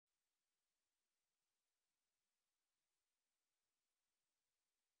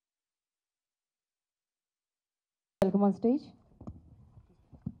Welcome on stage.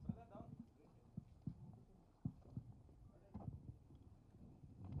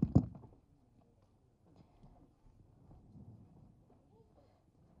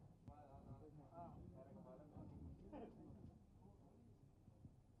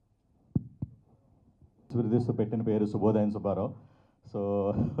 పెట్టిన పేరు శుభోదయం సుబ్బారావు. సో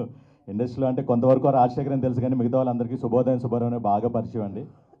ఇండస్ట్రీలో అంటే కొంతవరకు రాజశేఖర్ అని తెలుసు కానీ మిగతా వాళ్ళందరికీ శుభోదయం సుబ్బారావు అనే బాగా పరిచయం అండి.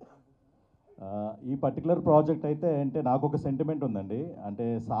 ఈ పర్టికులర్ ప్రాజెక్ట్ అయితే అంటే నాకు ఒక సెంటిమెంట్ ఉందండి. అంటే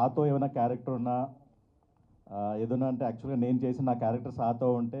సాతో ఏమైనా క్యారెక్టర్ ఉన్నా ఏదైనా అంటే యాక్చువల్గా నేను చేసిన నా క్యారెక్టర్ సాతో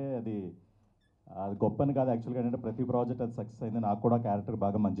ఉంటే అది గొప్పని కాదు. యాక్చువల్గా ఏంటంటే ప్రతి ప్రాజెక్ట్ అది సక్సెస్ అయింది. నాకు కూడా క్యారెక్టర్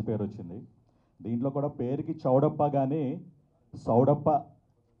బాగా మంచి పేరు వచ్చింది. దీంట్లో కూడా పేరుకి చౌడప్ప కానీ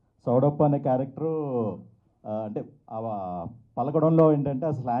సౌడప్ప అనే క్యారెక్టరు అంటే పలకడంలో ఏంటంటే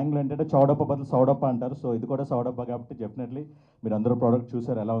ఆ స్లాంగ్లో ఏంటంటే చౌడప్ప బదులు సౌడప్ప అంటారు. సో ఇది కూడా సౌడప్ప కాబట్టి డెఫినెట్లీ మీరు అందరూ ప్రోడక్ట్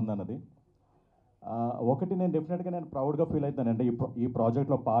చూసారు ఎలా ఉందన్నది. ఒకటి నేను డెఫినెట్గా నేను ప్రౌడ్గా ఫీల్ అవుతానండి ఈ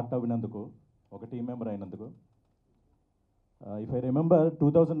ప్రాజెక్ట్లో పార్ట్ అవినందుకు, ఒక టీం మెంబర్ అయినందుకు. ఇఫ్ ఐ రిమెంబర్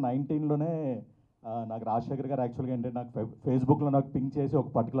 2019లోనే నాకు రాజశేఖర్ గారు యాక్చువల్గా ఏంటంటే నాకు ఫేస్బుక్లో నాకు పింక్ చేసి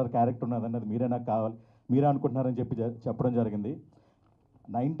ఒక పర్టికులర్ క్యారెక్టర్ ఉన్నదండి, అది మీరే నాకు కావాలి, మీరే అనుకుంటున్నారని చెప్పడం జరిగింది.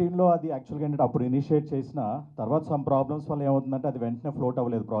 19లో అది యాక్చువల్గా ఏంటంటే అప్పుడు ఇనిషియేట్ చేసిన తర్వాత సమ్ ప్రాబ్లమ్స్ వల్ల ఏమవుతుందంటే అది వెంటనే ఫ్లోట్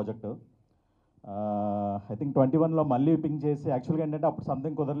అవ్వలేదు ప్రాజెక్ట్. ఐ థింక్ 21లో మళ్ళీ పింక్ చేసి యాక్చువల్గా ఏంటంటే అప్పుడు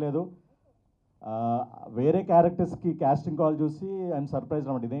సంథింగ్ కుదరలేదు. వేరే క్యారెక్టర్స్కి కాస్టింగ్ కాల్ చూసి ఐఎమ్ సర్ప్రైజ్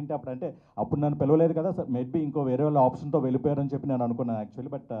అనమాట. ఇదేంటి అప్పుడు అంటే అప్పుడు నన్ను పిలవలేదు కదా, మేబీ ఇంకో వేరే వాళ్ళ ఆప్షన్తో వెళ్ళిపోయారని చెప్పి నేను అనుకున్నాను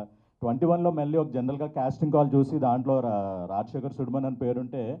యాక్చువల్లీ. బట్ 21లో మళ్ళీ ఒక జనరల్గా కాస్టింగ్ కాల్ చూసి దాంట్లో రాజశేఖర్ సుడిమన్ అని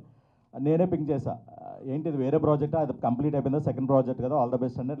పేరుంటే నేనే పింక్ చేశా. ఏంటి ఇది వేరే ప్రాజెక్ట్, అది కంప్లీట్ అయిపోయిందా, సెకండ్ ప్రాజెక్ట్ కదా, ఆల్ ద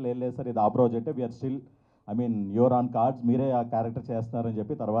బెస్ట్ అంటే లేదు సార్ ఇది ఆ ప్రాజెక్టే, we are still I mean your on cards, మీరే ఆ క్యారెక్టర్ చేస్తున్నారని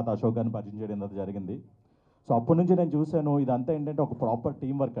చెప్పి తర్వాత అశోక్ గారిని పరిచయం చేయడం అది జరిగింది. సో అప్పటి నుంచి నేను చూశాను ఇదంతా ఏంటంటే ఒక ప్రాపర్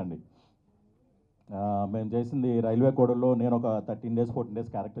టీం వర్క్ అండి. మేము చేసింది రైల్వే కోడల్లో నేను ఒక 13 days 14 days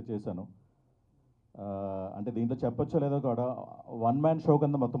క్యారెక్టర్ చేశాను. అంటే దీంట్లో చెప్పొచ్చో లేదో కూడా 1 man షో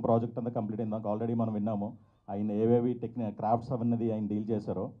కింద మొత్తం ప్రాజెక్ట్ అంతా కంప్లీట్ అయింది. ఆల్రెడీ మనం విన్నాము ఆయన ఏవేవి క్రాఫ్ట్స్ అవన్నది ఆయన డీల్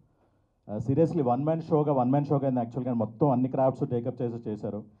చేశారో. సీరియస్లీ 1 man షోగా అయింది యాక్చువల్గా. మొత్తం అన్ని క్రాఫ్ట్స్ టేకప్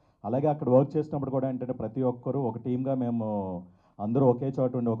చేశారు. అలాగే అక్కడ వర్క్ చేసినప్పుడు కూడా ఏంటంటే ప్రతి ఒక్కరు ఒక టీమ్గా మేము అందరూ ఒకే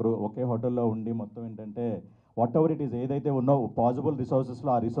చోట ఉండి ఒకే హోటల్లో ఉండి మొత్తం ఏంటంటే వాట్ ఎవర్ ఇట్ ఈస్ ఏదైతే ఉన్నో పాసిబుల్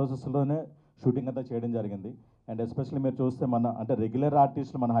రిసోర్సెస్లో ఆ రిసోర్సెస్లోనే షూటింగ్ అంతా చేయడం జరిగింది. అండ్ ఎస్పెషల్లీ మీరు చూస్తే మన అంటే రెగ్యులర్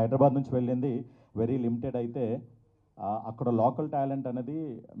ఆర్టిస్టులు మన హైదరాబాద్ నుంచి వెళ్ళింది వెరీ లిమిటెడ్ అయితే అక్కడ లోకల్ టాలెంట్ అనేది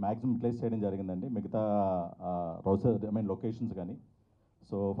మ్యాక్సిమం ప్లేస్ చేయడం జరిగిందండి మిగతా లొకేషన్స్ కానీ.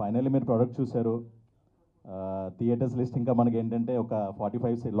 సో ఫైనల్లీ మీరు ప్రోడక్ట్ చూశారు. థియేటర్స్ లిస్ట్ ఇంకా మనకి ఏంటంటే ఒక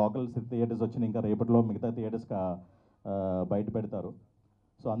 45 లోకల్ థియేటర్స్ వచ్చినాయి, ఇంకా రేపటిలో మిగతా థియేటర్స్ బయట పెడతారు.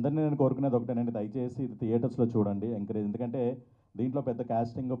 సో అందరినీ నేను కోరుకునేది ఒకటేనండి, దయచేసి ఇది థియేటర్స్లో చూడండి, ఎంకరేజ్. ఎందుకంటే దీంట్లో పెద్ద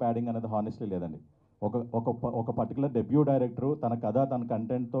కాస్టింగ్ ప్యాడింగ్ అనేది హానెస్ట్లీ లేదండి. ఒక పర్టికులర్ డెబ్యూ డైరెక్టరు తన కథ తన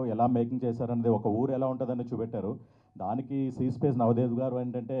కంటెంట్తో ఎలా మేకింగ్ చేశారనేది, ఒక ఊరు ఎలా ఉంటుందని చూపెట్టారు. దానికి స్పేస్ నవదేవ్ గారు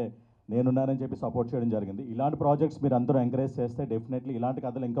ఏంటంటే నేనున్నానని చెప్పి సపోర్ట్ చేయడం జరిగింది. ఇలాంటి ప్రాజెక్ట్స్ మీరు అందరూ ఎంకరేజ్ చేస్తే డెఫినెట్లీ ఇలాంటి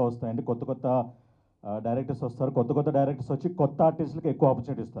కథలు ఇంకా వస్తాయండి. కొత్త డైరెక్టర్స్ వస్తారు, కొత్త డైరెక్టర్స్ వచ్చి కొత్త ఆర్టిస్టులకు ఎక్కువ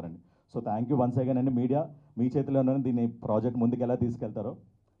ఆపర్చునిటీ ఇస్తారండి. So thank you once again అండి. మీడియా మీ చేతిలోనే దీన్ని ప్రాజెక్ట్ ముందుకు ఎలా తీసుకెళ్తారో.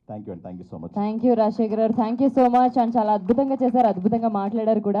 థ్యాంక్ యూ అండి, thank you so much. Thank you Rajasekhar గారు, thank you so much. And చాలా అద్భుతంగా చేశారు, అద్భుతంగా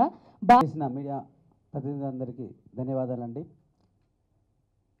మాట్లాడారు కూడా. చేసిన మీడియా ప్రతినిధులందరికీ ధన్యవాదాలండి.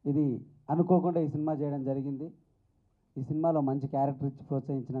 ఇది అనుకోకుండా ఈ సినిమా చేయడం జరిగింది. ఈ సినిమాలో మంచి క్యారెక్టర్ ఇచ్చి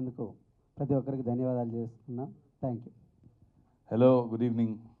ప్రోత్సహించినందుకు ప్రతి ఒక్కరికి ధన్యవాదాలు చేస్తున్నాం. Thank you. Hello, good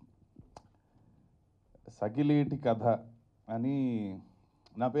evening. Sagileti కథ అని,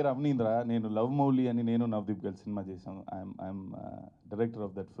 నా పేరు అవనీంద్ర, నేను లవ్ మౌలి అని నేను నవదీప్ కలిసి సినిమా చేశాను. I'm director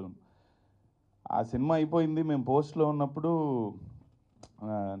of that film. ఆ సినిమా అయిపోయింది, మేము పోస్ట్లో ఉన్నప్పుడు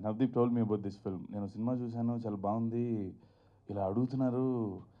Navdeep told me about this film. నేను సినిమా చూశాను, చాలా బాగుంది, ఇలా అడుగుతున్నారు,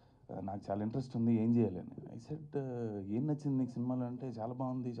 నాకు చాలా ఇంట్రెస్ట్ ఉంది, ఏం చేయాలని. ఐ సెడ్ ఏం నచ్చింది నీకు సినిమాలో అంటే, చాలా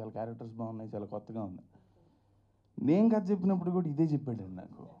బాగుంది, చాలా క్యారెక్టర్స్ బాగున్నాయి, చాలా కొత్తగా ఉంది. నేను కథ చెప్పినప్పుడు కూడా ఇదే చెప్పాడండి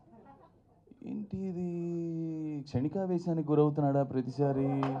నాకు. ఏంటి ఇది క్షణికావేశానికి గురవుతున్నాడా ప్రతిసారి,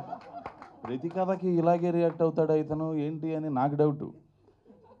 ప్రతి కథకి ఇలాగే రియాక్ట్ అవుతాడా ఇతను ఏంటి అని నాకు డౌటు.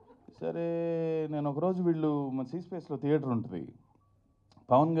 సరే నేను ఒకరోజు వీళ్ళు మన స్పేస్లో థియేటర్ ఉంటుంది,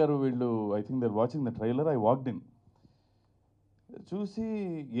 పవన్ గారు వీళ్ళు I think there watching the trailer. I walked in, చూసి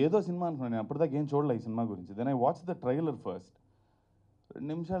ఏదో సినిమా అనుకున్నాను, నేను అప్పటిదాకా ఏం చూడలే ఈ సినిమా గురించి. Then I watch the trailer first. 2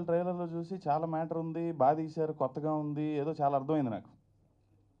 నిమిషాలు ట్రైలర్లో చూసి చాలా మ్యాటర్ ఉంది, బాగా తీశారు, కొత్తగా ఉంది, ఏదో చాలా అర్థమైంది నాకు.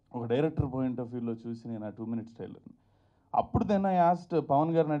 ఒక డైరెక్టర్ పాయింట్ ఆఫ్ వ్యూలో చూసి నేను ఆ 2 minutes ట్రైలర్. అప్పుడు దెన్ ఐ ఆస్క్డ్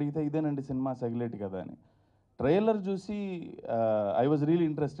పవన్ గారిని అడిగితే ఇదేనండి సినిమా సగిలేటి కదా అని. ట్రైలర్ చూసి I was really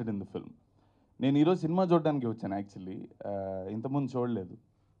interested in the film. నేను ఈరోజు సినిమా చూడడానికి వచ్చాను యాక్చువల్లీ, ఇంతకుముందు చూడలేదు.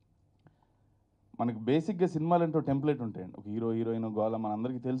 మనకి బేసిక్గా సినిమాలు అంటే టెంప్లెట్ ఉంటాయండి, ఒక హీరో హీరోయిన్ గోల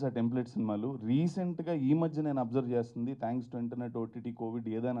మనందరికీ తెలుసు ఆ టెంప్లెట్ సినిమాలు. రీసెంట్గా ఈ మధ్య నేను అబ్జర్వ్ చేస్తుంది, thanks to internet, OTT, Covid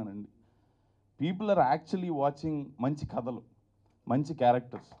ఏదైనానండి, people are actually watching మంచి కథలు, మంచి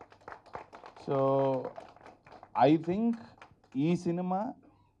క్యారెక్టర్స్. సో ఐ థింక్ ఈ సినిమా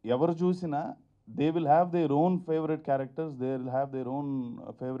ఎవరు చూసినా they will have their own favourite characters, they will have their own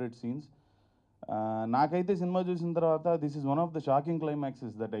favourite scenes. నాకైతే సినిమా చూసిన తర్వాత this is one of the shocking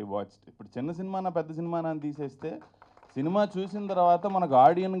climaxes that I watched. ఇప్పుడు చిన్న సినిమానా పెద్ద సినిమానా అని తీసేస్తే సినిమా చూసిన తర్వాత మనకు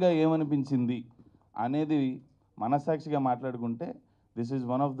ఆడియన్గా ఏమనిపించింది అనేది మనస్సాక్షిగా మాట్లాడుకుంటే this is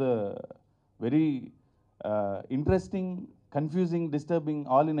one of the very interesting, confusing, disturbing,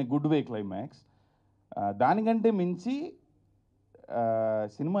 all in a good way climax. దానికంటే మించి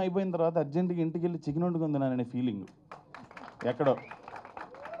సినిమా అయిపోయిన తర్వాత అర్జెంటుగా ఇంటికి వెళ్ళి చికెన్ వండుకుంటున్నాననే ఫీలింగ్ ఎక్కడో.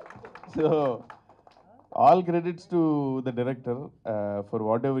 So all credits to the director for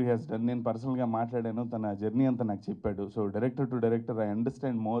what ever he has done. నేను పర్సనల్గా మాట్లాడాను, తన జర్నీ అంతా నాకు చెప్పాడు. So director to director I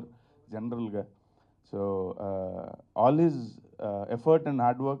understand more జనరల్గా. So all his effort and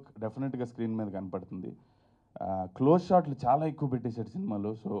hard work డెఫినెట్గా స్క్రీన్ మీద కనపడుతుంది. క్లోజ్ షాట్లు చాలా ఎక్కువ పెట్టేశాడు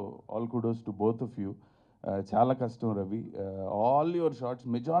సినిమాలో. So all kudos to both of you. చాలా కష్టం Ravi, all your shorts,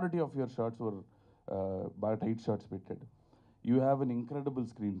 majority of your shorts వర్ బాగా టైట్ షార్ట్స్ పెట్టాడు. You have an incredible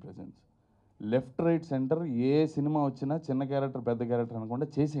screen presence. Left right centre A cinema వచ్చినా చిన్న క్యారెక్టర్ పెద్ద క్యారెక్టర్ అనకుండా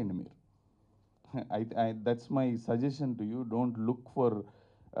చేసేయండి మీరు. That's my suggestion to you. Don't look for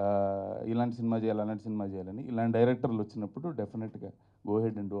ఇలాంటి సినిమా చేయాలి అలాంటి సినిమా చేయాలని. ఇలాంటి డైరెక్టర్లు వచ్చినప్పుడు డెఫినెట్గా go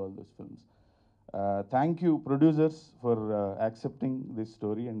head and do all those films. Thank you producers for accepting this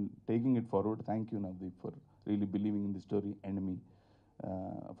story and taking it forward. Thank you Navdeep for really believing in the story and me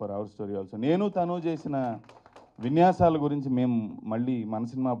for our story also. నేను తను చేసిన విన్యాసాల గురించి మేము మళ్ళీ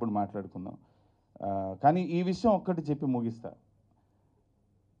మన cinema అప్పుడు మాట్లాడుకుందాం. కానీ ఈ విషయం ఒక్కటి చెప్పి ముగిస్తా.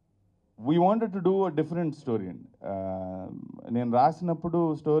 We wanted to do a different story అండి. నేను రాసినప్పుడు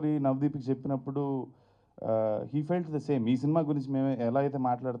స్టోరీ నవదీప్కి చెప్పినప్పుడు హీ ఫెల్ట్ ద సేమ్. ఈ సినిమా గురించి మేము ఎలా అయితే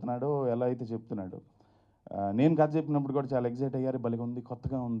మాట్లాడుతున్నాడో, ఎలా అయితే చెప్తున్నాడో, నేను కథ చెప్పినప్పుడు కూడా చాలా ఎగ్జైట్ అయ్యారు. భలేగా ఉంది,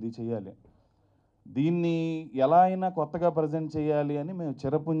 కొత్తగా ఉంది, చేయాలి, దీన్ని ఎలా అయినా కొత్తగా ప్రజెంట్ చేయాలి అని మేము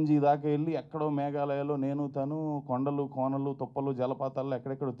చిరపుంజి దాకా వెళ్ళి ఎక్కడో మేఘాలయలో నేను తను కొండలు కోనలు తుప్పలు జలపాతాల్లో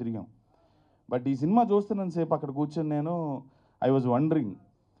ఎక్కడెక్కడో తిరిగాం. బట్ ఈ సినిమా చూస్తున్నంతసేపు అక్కడ కూర్చొని నేను I was wondering,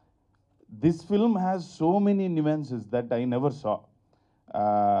 this film has so many న్యూయెన్సెస్ that I never saw.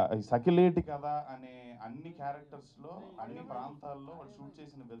 సకిలేటి కథ అనే అన్ని క్యారెక్టర్స్లో, అన్ని ప్రాంతాల్లో వాళ్ళు షూట్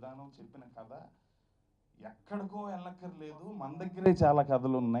చేసిన విధానం, చెప్పిన కథ ఎక్కడికో వెళ్ళక్కర్లేదు, మన దగ్గరే చాలా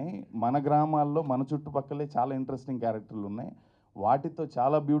కథలు ఉన్నాయి, మన గ్రామాల్లో మన చుట్టుపక్కలే చాలా ఇంట్రెస్టింగ్ క్యారెక్టర్లు ఉన్నాయి, వాటితో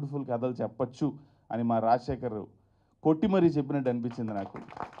చాలా బ్యూటిఫుల్ కథలు చెప్పచ్చు అని మా రాజశేఖర్ కొట్టి మరీ చెప్పినట్టు అనిపించింది నాకు.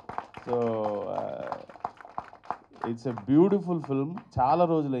 So it's a beautiful film. చాలా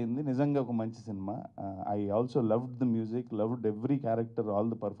రోజులైంది, నిజంగా ఒక మంచి cinema. I also loved the music, loved every character, all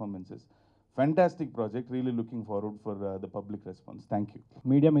the performances. Fantastic project, really looking forward for the public response. Thank you.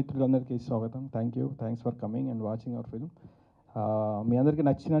 Media మిత్రులందరికీ స్వాగతం. Thanks for coming and watching our film. మీ అందరికీ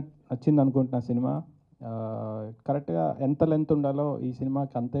నచ్చింది అనుకుంటున్నా cinema. కరెక్ట్గా ఎంత length ఉండాలో ఈ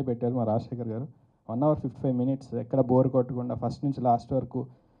సినిమాకి అంతే పెట్టారు మా రాజశేఖర్ గారు. 1 hour 55 minutes, ఎక్కడ బోర్ కొట్టకుండా ఫస్ట్ నుంచి లాస్ట్ వరకు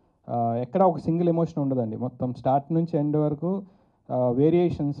ఎక్కడ ఒక సింగిల్ ఎమోషన్ ఉండదండి. మొత్తం స్టార్ట్ నుంచి ఎండ్ వరకు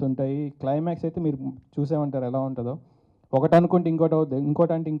వేరియేషన్స్ ఉంటాయి. క్లైమాక్స్ అయితే మీరు చూసే ఉంటారు ఎలా ఉంటుందో. ఒకటి అనుకుంటే ఇంకోటి అవుతుంది,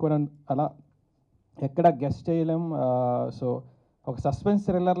 ఇంకోటి అంటే ఇంకోటి అలా ఎక్కడ గెస్ట్ చేయలేం. సో ఒక సస్పెన్స్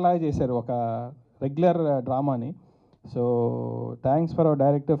థ్రిల్లర్ లాగా చేశారు, ఒక regular డ్రామాని. So thanks for hour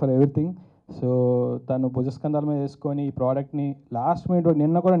director for everything. So తను భుజస్కంధాల మీద వేసుకొని ఈ ప్రోడక్ట్ని లాస్ట్ మినిట్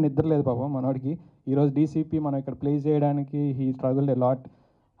నిన్న కూడా నిద్రలేదు పాపం మనోడికి. ఈరోజు డీసీపీ మనం ఇక్కడ ప్లే చేయడానికి హీ స్ట్రగుల్డ్ ఎ లాట్.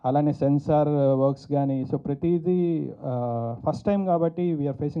 అలానే సెన్సార్ వర్క్స్ కానీ, సో ప్రతిదీ ఫస్ట్ టైం కాబట్టి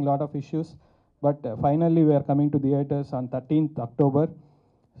we are facing lot of issues. But finally we are coming to theatres on 13th October.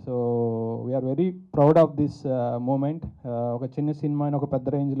 So we are very proud of this moment. ఒక చిన్న సినిమాని ఒక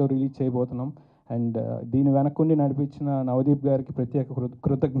పెద్ద రేంజ్లో రిలీజ్ చేయబోతున్నాం. అండ్ దీని వెనక్కుండి నడిపించిన నవదీప్ గారికి ప్రత్యేక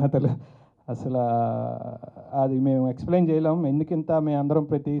కృతజ్ఞతలు. అసలు అది మేము ఎక్స్ప్లెయిన్ చేయలేం ఎందుకింత మేము అందరం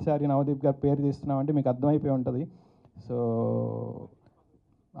ప్రతిసారి నవదీప్ గారి పేరు తీస్తున్నామంటే మీకు అర్థమైపోయి ఉంటుంది. సో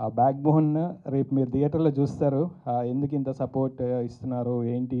ఆ బ్యాక్ బోన్ రేపు మీరు థియేటర్లో చూస్తారు, ఎందుకు ఇంత సపోర్ట్ ఇస్తున్నారు,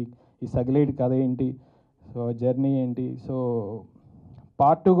 ఏంటి ఈ సగిలేటి కథ ఏంటి, సో జర్నీ ఏంటి. సో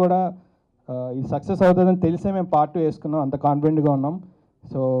పార్ట్ 2 కూడా ఇది సక్సెస్ అవుతుందని తెలిసే మేము పార్ట్ 2 వేసుకున్నాం, అంత కాన్ఫిడెంట్గా ఉన్నాం.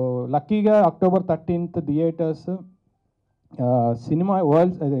 సో లక్కీగా October 13th theatres cinema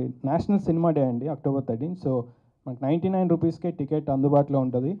world అదే నేషనల్ సినిమా డే అండి, October 13th. సో మనకు 99 రూపీస్కే టికెట్ అందుబాటులో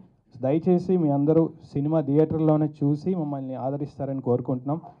ఉంటుంది. దయచేసి మీ అందరూ సినిమా థియేటర్లోనే చూసి మమ్మల్ని ఆదరిస్తారని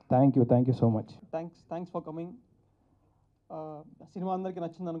కోరుకుంటున్నాం. Thank you so much. Thanks for coming. Cinema అందరికీ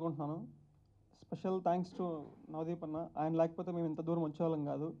నచ్చింది అనుకుంటున్నాను. స్పెషల్ థ్యాంక్స్ టు నవదీప్ అన్న. ఆయన లేకపోతే మేము ఇంత దూరం వచ్చేవాళ్ళం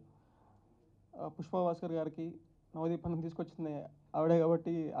కాదు. పుష్ప భాస్కర్ గారికి నవదీప్ అన్న తీసుకొచ్చింది ఆవిడే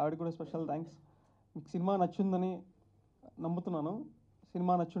కాబట్టి ఆవిడ కూడా స్పెషల్ థ్యాంక్స్. మీకు సినిమా నచ్చిందని నమ్ముతున్నాను.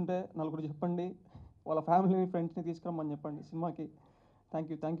 సినిమా నచ్చుంటే నలుగురు చెప్పండి, వాళ్ళ ఫ్యామిలీని ఫ్రెండ్స్ని తీసుకురమ్మని చెప్పండి సినిమాకి. Thank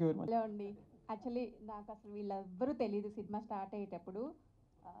you very much. Hello అండి. యాక్చువల్లీ నాకు అసలు వీళ్ళెవ్వరూ తెలియదు సినిమా స్టార్ట్ అయ్యేటప్పుడు.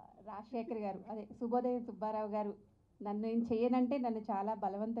 రాజశేఖర్ గారు, అదే శుభోదయం సుబ్బారావు గారు నన్ను ఏం చేయనంటే నన్ను చాలా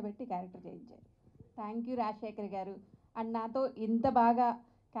బలవంత పెట్టి క్యారెక్టర్ చేయించారు. థ్యాంక్ యూ రాజశేఖర్ గారు. అండ్ నాతో ఇంత బాగా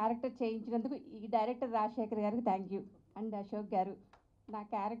క్యారెక్టర్ చేయించినందుకు ఈ డైరెక్టర్ రాజశేఖర్ గారికి thank you. And Ashok garu, నా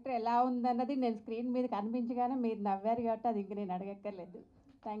క్యారెక్టర్ ఎలా ఉందన్నది నేను స్క్రీన్ మీద కనిపించగానే మీరు నవ్వారు కాబట్టి అది ఇంక నేను అడగక్కర్లేదు.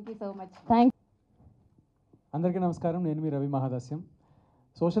 Thank you so much. అందరికీ నమస్కారం. నేను మీ రవి మహాదాస్యం.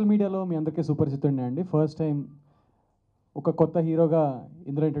 సోషల్ మీడియాలో మీ అందరికీ సుపరిచితుడినే అండి. ఫస్ట్ టైం ఒక కొత్త హీరోగా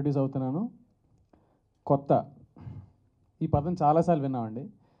ఇందులో ఇంట్రడ్యూస్ అవుతున్నాను. కొత్త ఈ పదం చాలాసార్లు విన్నామండి.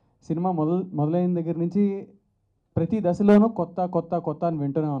 సినిమా మొదలైన దగ్గర నుంచి ప్రతి దశలోనూ కొత్త కొత్త కొత్త అని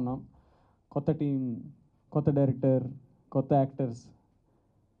వింటూనే ఉన్నాం. కొత్త టీం, కొత్త డైరెక్టర్, కొత్త యాక్టర్స్,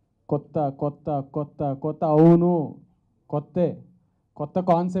 కొత్త కొత్త కొత్త కొత్త అవును కొత్త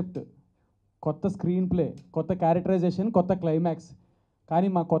కాన్సెప్ట్, కొత్త స్క్రీన్ ప్లే, కొత్త క్యారెక్టరైజేషన్, కొత్త క్లైమాక్స్. కానీ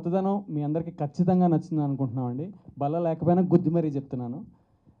మా కొత్తదనం మీ అందరికీ ఖచ్చితంగా నచ్చింది అనుకుంటున్నామండి. బల్ల లేకపోయినా గుద్ది మరీ చెప్తున్నాను.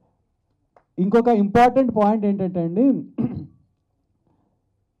 ఇంకొక ఇంపార్టెంట్ పాయింట్ ఏంటంటే అండి,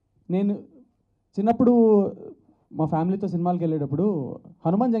 నేను చిన్నప్పుడు మా ఫ్యామిలీతో సినిమాలకు వెళ్ళేటప్పుడు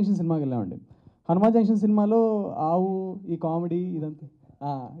హనుమాన్ జంక్షన్ సినిమాకి వెళ్ళామండి. హనుమాన్ జంక్షన్ సినిమాలో ఆవు, ఈ కామెడీ ఇదంతా,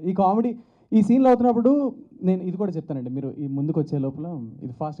 ఈ సీన్లు అవుతున్నప్పుడు నేను ఇది కూడా చెప్తానండి, మీరు ఈ ముందుకు వచ్చే లోపల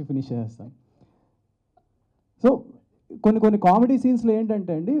ఇది ఫాస్ట్గా ఫినిష్ చేసేస్తాను. సో కొన్ని కామెడీ సీన్స్లో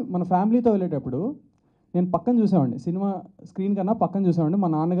ఏంటంటే అండి, మన ఫ్యామిలీతో వెళ్ళేటప్పుడు నేను పక్కన చూసామండి, సినిమా స్క్రీన్ కన్నా పక్కన చూసామండి. మా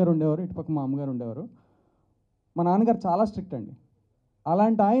నాన్నగారు ఉండేవారు, ఇటు పక్క మా అమ్మగారు ఉండేవారు. మా నాన్నగారు చాలా స్ట్రిక్ట్ అండి.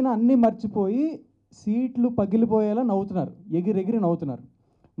 అలాంటి ఆయన అన్నీ మర్చిపోయి సీట్లు పగిలిపోయేలా నవ్వుతున్నారు, ఎగిరెగిరి నవ్వుతున్నారు.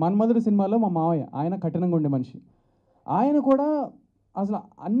 మన్మధుడు సినిమాలో మా మావయ్య, ఆయన కఠినంగా ఉండే మనిషి, ఆయన కూడా అసలు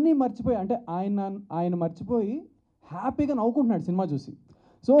అన్నీ మర్చిపోయి, అంటే ఆయన మర్చిపోయి హ్యాపీగా నవ్వుకుంటున్నాడు సినిమా చూసి.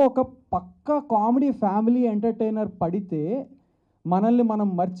 సో ఒక పక్క కామెడీ ఫ్యామిలీ ఎంటర్టైనర్ పడితే మనల్ని మనం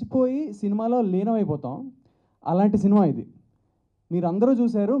మర్చిపోయి సినిమాలో లీనమైపోతాం. అలాంటి సినిమా ఇది. మీరు అందరూ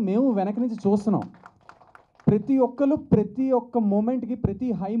చూశారు, మేము వెనక నుంచి చూస్తున్నాం. ప్రతి ఒక్క మూమెంట్కి, ప్రతి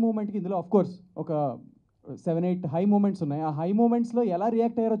హై మూమెంట్కి ఇందులో ఆఫ్కోర్స్ ఒక 7-8 హై మూమెంట్స్ ఉన్నాయి. ఆ హై మూమెంట్స్లో ఎలా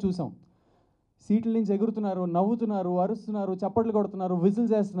రియాక్ట్ అయ్యారో చూసాం. సీట్ల నుంచి ఎగురుతున్నారు, నవ్వుతున్నారు, అరుస్తున్నారు, చప్పట్లు కొడుతున్నారు,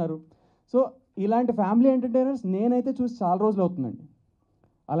 విజిల్స్ వేస్తున్నారు. సో ఇలాంటి ఫ్యామిలీ ఎంటర్టైనర్స్ నేనైతే చూసి చాలా రోజులు అవుతుందండి.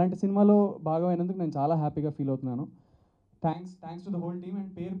 అలాంటి సినిమాలో భాగమైనందుకు నేను చాలా హ్యాపీగా ఫీల్ అవుతున్నాను. Thanks to the whole team.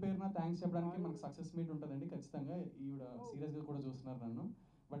 And పేరున థ్యాంక్స్ చెప్పడానికి మనకు సక్సెస్ మీట్ ఉంటుందండి ఖచ్చితంగా. ఈవిడ సీరియస్గా కూడా చూస్తున్నారు నన్ను.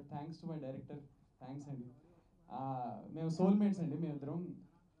 But thanks to my director, thanks అండి. మేము సోల్మేట్స్ అండి, మేమిద్దరం.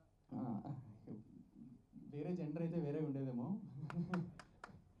 వేరే జెండర్ అయితే వేరే ఉండేదేమో.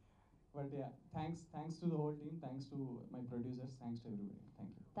 But thanks to the whole team, thanks to my producers, thanks to everybody.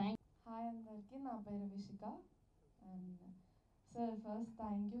 Thank you. Hi అందరికీ, నా పేరు Vishika. And sir first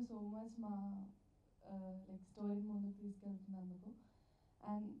thank you so much మా స్టోరీ ముందుకు తీసుకెళ్తున్నందుకు.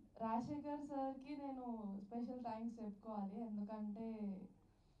 అండ్ రాజశేఖర్ సార్కి నేను స్పెషల్ థ్యాంక్స్ చెప్పుకోవాలి. ఎందుకంటే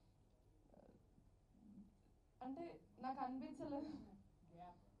నాకు అనిపించలేదు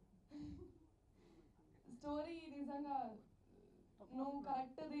స్టోరీ నిజంగా నువ్వు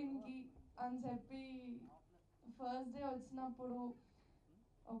కరెక్ట్ దీనికి అని చెప్పి ఫస్ట్ డే వచ్చినప్పుడు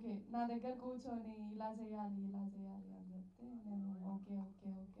ఓకే నా దగ్గర కూర్చొని ఇలా చేయాలి అని చెప్తే నేను ఓకే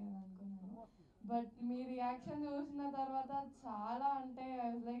అని అనుకున్నాను. బట్ మీ రియాక్షన్ చూసిన తర్వాత చాలా అంటే ఐ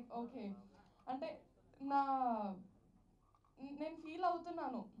వాజ్ లైక్ ఓకే, అంటే నేను ఫీల్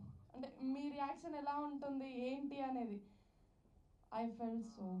అవుతున్నాను, అంటే మీ రియాక్షన్ ఎలా ఉంటుంది ఏంటి అనేది. I felt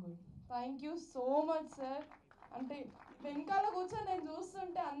so good. Thank you so much sir. అంటే వెనకాల కూర్చొని నేను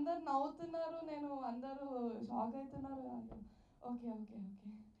చూస్తుంటే అందరు నవ్వుతున్నారు, అందరూ షాక్ అవుతున్నారు. ఓకే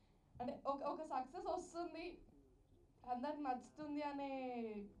అంటే ఒక సక్సెస్ వస్తుంది, అందరికి నచ్చుతుంది అనే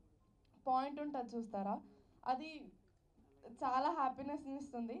పాయింట్ ఉంటుంది చూస్తారా, అది చాలా హ్యాపీనెస్ని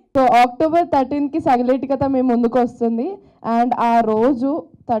ఇస్తుంది. సో October 13th సగిలేటి కథ మేము ముందుకు వస్తుంది. అండ్ ఆ రోజు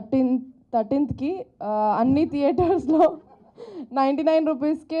 13th అన్ని థియేటర్స్లో 99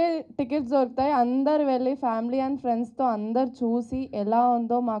 రూపీస్కే టికెట్స్ దొరుకుతాయి. అందరు వెళ్ళి ఫ్యామిలీ అండ్ ఫ్రెండ్స్తో అందరు చూసి ఎలా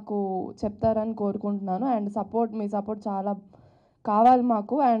ఉందో మాకు చెప్తారని కోరుకుంటున్నాను. అండ్ మీ సపోర్ట్ చాలా కావాలి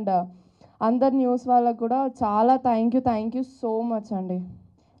మాకు. అండ్ అందరు న్యూస్ వాళ్ళకు కూడా చాలా థ్యాంక్ యూ సో మచ్ అండి.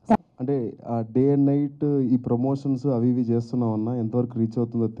 అంటే డే అండ్ నైట్ ఈ ప్రమోషన్స్ అవి ఇవి చేస్తున్నాం అన్న, ఎంతవరకు రీచ్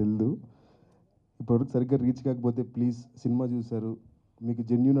అవుతుందో తెలియదు. ఇప్పటివరకు సరిగ్గా రీచ్ కాకపోతే ప్లీజ్, సినిమా చూశారు, మీకు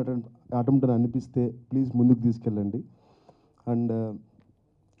జెన్యూన్ అటెంప్ట్ అని అనిపిస్తే ప్లీజ్ ముందుకు తీసుకెళ్ళండి. అండ్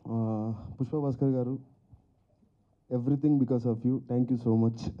పుష్ప భాస్కర్ గారు, everything because of you, thank you so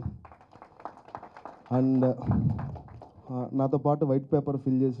much. And నాతో పాటు వైట్ పేపర్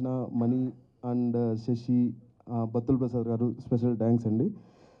ఫిల్ చేసిన మణి అండ్ శశి, బత్తుల్ ప్రసాద్ గారు స్పెషల్ థ్యాంక్స్ అండి.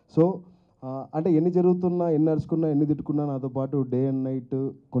 సో అంటే ఎన్ని జరుగుతున్నా, ఎన్ని నడుచుకున్నా, ఎన్ని తిట్టుకున్నా నాతో పాటు డే అండ్ నైట్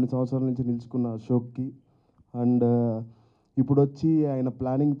కొన్ని సంవత్సరాల నుంచి నిలుచుకున్న అశోక్కి, అండ్ ఇప్పుడు వచ్చి ఆయన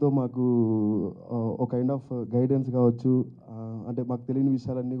ప్లానింగ్తో మాకు ఒక కైండ్ ఆఫ్ గైడెన్స్ కావచ్చు, అంటే మాకు తెలియని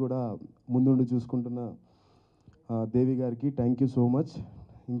విషయాలన్నీ కూడా ముందుండి చూసుకుంటున్న దేవి గారికి థ్యాంక్ యూ సో మచ్.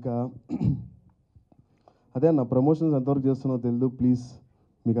 ఇంకా అదే నా ప్రమోషన్స్ ఎంతవరకు చేస్తున్నో తెలియదు, ప్లీజ్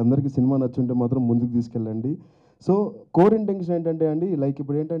మీకు అందరికీ సినిమా నచ్చుంటే మాత్రం ముందుకు తీసుకెళ్ళండి. సో కోర్ ఇంటెన్షన్ ఏంటంటే అండి, లైక్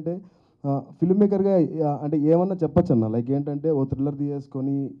ఇప్పుడు ఏంటంటే ఫిల్మ్ మేకర్గా అంటే ఏమన్నా చెప్పచ్చు అన్న, లైక్ ఏంటంటే ఓ థ్రిల్లర్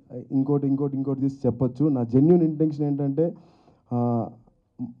తీసుకొని ఇంకోటి తీసి చెప్పొచ్చు. నా జెన్యున్ ఇంటెన్షన్ ఏంటంటే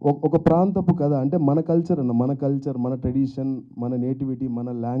ఒక ప్రాంతపు కథ, అంటే మన కల్చర్ అన్న, మన కల్చర్, మన ట్రెడిషన్, మన నేటివిటీ, మన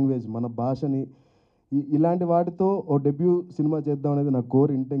లాంగ్వేజ్, మన భాషని ఇలాంటి వాటితో ఓ డెబ్యూ సినిమా చేద్దాం అనేది నా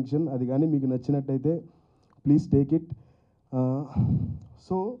కోర్ ఇంటెన్షన్. అది కానీ మీకు నచ్చినట్టయితే ప్లీజ్ టేక్ ఇట్.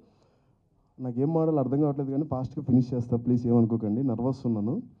 సో నాకేం మోడల్ అర్థం కావట్లేదు కానీ ఫాస్ట్గా ఫినిష్ చేస్తా, ప్లీజ్ ఏమనుకోకండి. నర్వస్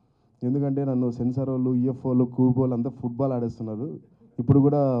ఉన్నాను ఎందుకంటే నన్ను సెన్సార్ వాళ్ళు, ఈఎఫ్ఓలు, కూబోలు అంతా ఫుట్బాల్ ఆడేస్తున్నారు. ఇప్పుడు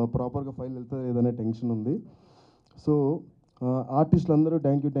కూడా ప్రాపర్గా ఫైల్ వెళ్తుంది లేదనే టెన్షన్ ఉంది. సో ఆర్టిస్టులు అందరూ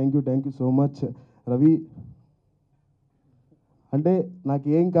thank you so much. Ravi అంటే నాకు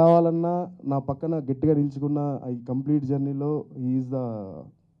ఏం కావాలన్నా నా పక్కన గట్టిగా నిల్చుకున్న ఈ కంప్లీట్ జర్నీలో ఈజ్ ద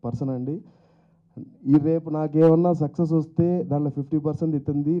పర్సన్ అండి. ఈ రేపు నాకేమన్నా సక్సెస్ వస్తే దాంట్లో 50%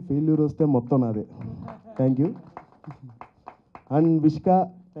 ఇస్తుంది, ఫెయిల్యూర్ వస్తే మొత్తం నాదే. Thank you. And విష్కా,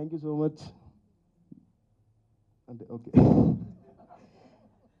 thank you so much. అంటే ఓకే.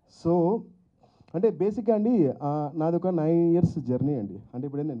 సో అంటే బేసిక్గా అండి నాది ఒక 9 years జర్నీ అండి. అంటే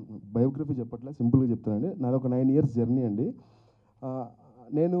ఇప్పుడే నేను బయోగ్రఫీ చెప్పట్లే, సింపుల్గా చెప్తానండి. నాది ఒక 9 years జర్నీ అండి.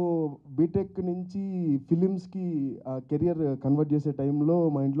 నేను బీటెక్ నుంచి ఫిలిమ్స్కి కెరియర్ కన్వర్ట్ చేసే టైంలో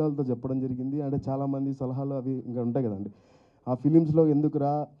మా ఇంట్లో వాళ్ళతో చెప్పడం జరిగింది. అంటే చాలామంది సలహాలు అవి ఇంకా ఉంటాయి కదండి. ఆ ఫిలిమ్స్లో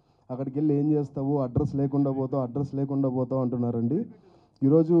ఎందుకురా, అక్కడికి వెళ్ళి ఏం చేస్తావు, అడ్రస్ లేకుండా పోతావు అంటున్నారండి.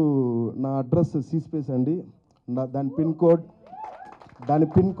 ఈరోజు నా అడ్రస్ సి స్పేస్ అండి. దాని పిన్ కోడ్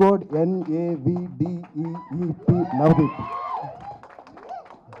NAVDEEP నవదీప్.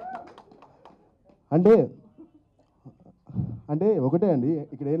 అంటే ఒకటే అండి,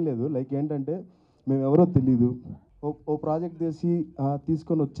 ఇక్కడ ఏం లేదు. లైక్ ఏంటంటే మేము ఎవరో తెలీదు, ఓ ప్రాజెక్ట్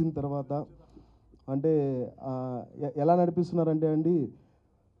తీసుకొని వచ్చిన తర్వాత అంటే ఎలా నడిపిస్తున్నారంటే అండి,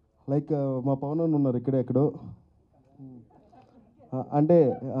 లైక్ మా పవన్ ఉన్నారు ఎక్కడో, అంటే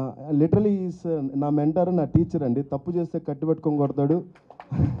లిటరలీ నా మెంటర్, నా టీచర్ అండి. తప్పు చేస్తే కట్టి పెట్టుకొని కొడతాడు,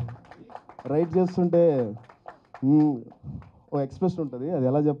 రైట్ చేస్తుంటే ఓ ఎక్స్ప్రెషన్ ఉంటుంది, అది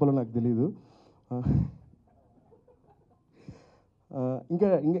ఎలా చెప్పాలో నాకు తెలీదు.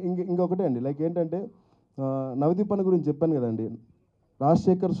 ఇంకొకటే అండి, లైక్ ఏంటంటే నవదీప్ అన్న గురించి చెప్పాను కదండి.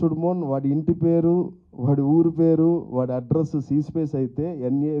 రాజశేఖర్ సుడ్మోన్ వాడి ఇంటి పేరు, వాడి ఊరు పేరు, వాడి అడ్రస్ సి స్పేస్ అయితే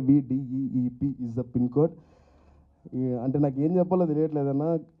NAVDEEP is the pin code. అంటే నాకు ఏం చెప్పాలో తెలియట్లేదన్నా,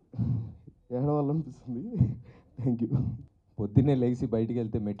 ఏడవాలనిపిస్తుంది. Thank you. పొద్దున్నే లేచి బయటికి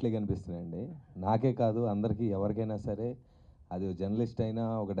వెళ్తే మెట్లే కనిపిస్తున్నాయండి. నాకే కాదు, అందరికీ, ఎవరికైనా సరే, అది జర్నలిస్ట్ అయినా,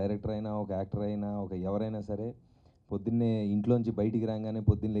 ఒక డైరెక్టర్ అయినా, ఒక యాక్టర్ అయినా, ఒక ఎవరైనా సరే, పొద్దున్నే ఇంట్లోంచి బయటికి రాగానే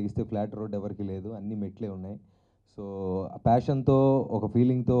పొద్దున్న లెగిస్తే ఫ్లాట్ రోడ్ ఎవరికి లేదు, అన్ని మెట్లే ఉన్నాయి. సో ప్యాషన్తో, ఒక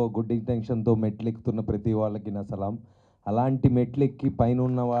ఫీలింగ్తో, గుడ్ ఇంటెన్షన్తో మెట్లు ఎక్కుతున్న ప్రతి వాళ్ళకి నా సలాం. అలాంటి మెట్లెక్కి పైన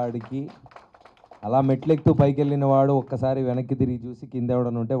ఉన్నవాడికి, అలా మెట్లెక్కుతూ పైకి వెళ్ళిన వాడు ఒక్కసారి వెనక్కి తిరిగి చూసి కింద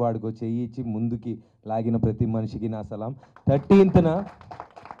ఎవడని ఉంటే వాడికి చెయ్యి ఇచ్చి ముందుకి లాగిన ప్రతి మనిషికి నా సలాం.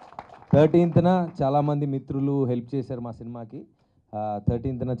 13th చాలామంది మిత్రులు హెల్ప్ చేశారు మా సినిమాకి.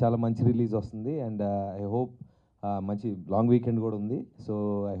 13th చాలా మంచి రిలీజ్ వస్తుంది. అండ్ ఐ హోప్ మంచి లాంగ్ వీకెండ్ కూడా ఉంది. So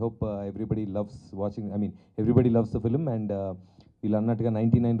I hope everybody loves watching, everybody loves the film. And వీళ్ళు అన్నట్టుగా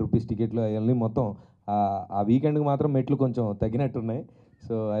 99 రూపీస్ టికెట్లు అవన్నీ మొత్తం ఆ వీకెండ్కి మాత్రం మెట్లు కొంచెం తగ్గినట్టున్నాయి.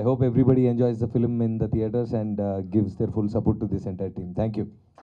 So I hope everybody enjoys the film in the theaters and gives their full support to this entire team. Thank you.